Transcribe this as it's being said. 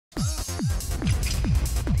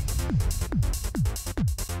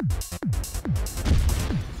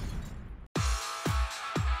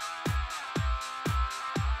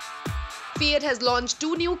Fiat has launched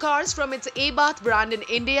two new cars from its Abarth brand in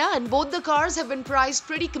India, and both the cars have been priced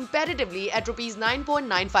pretty competitively at Rs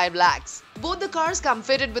 9.95 lakhs. Both the cars come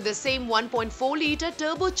fitted with the same 1.4-litre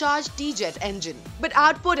turbocharged T-Jet engine. But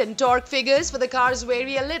output and torque figures for the cars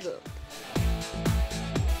vary a little.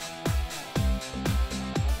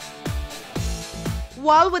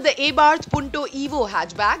 While with the Abarth Punto Evo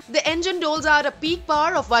hatchback, the engine doles out a peak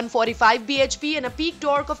power of 145 bhp and a peak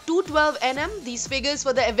torque of 212 Nm. These figures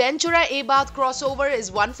for the Avventura Abarth crossover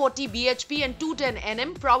is 140 bhp and 210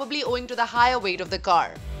 Nm, probably owing to the higher weight of the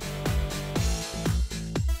car.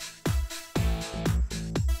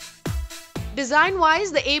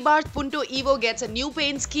 Design-wise, the Abarth Punto Evo gets a new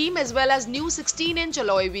paint scheme as well as new 16-inch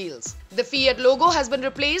alloy wheels. The Fiat logo has been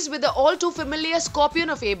replaced with the all-too-familiar Scorpion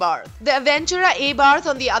of Abarth. The Avventura Abarth,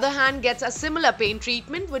 on the other hand, gets a similar paint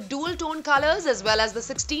treatment with dual-tone colors as well as the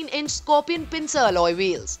 16-inch Scorpion Pincer alloy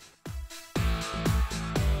wheels.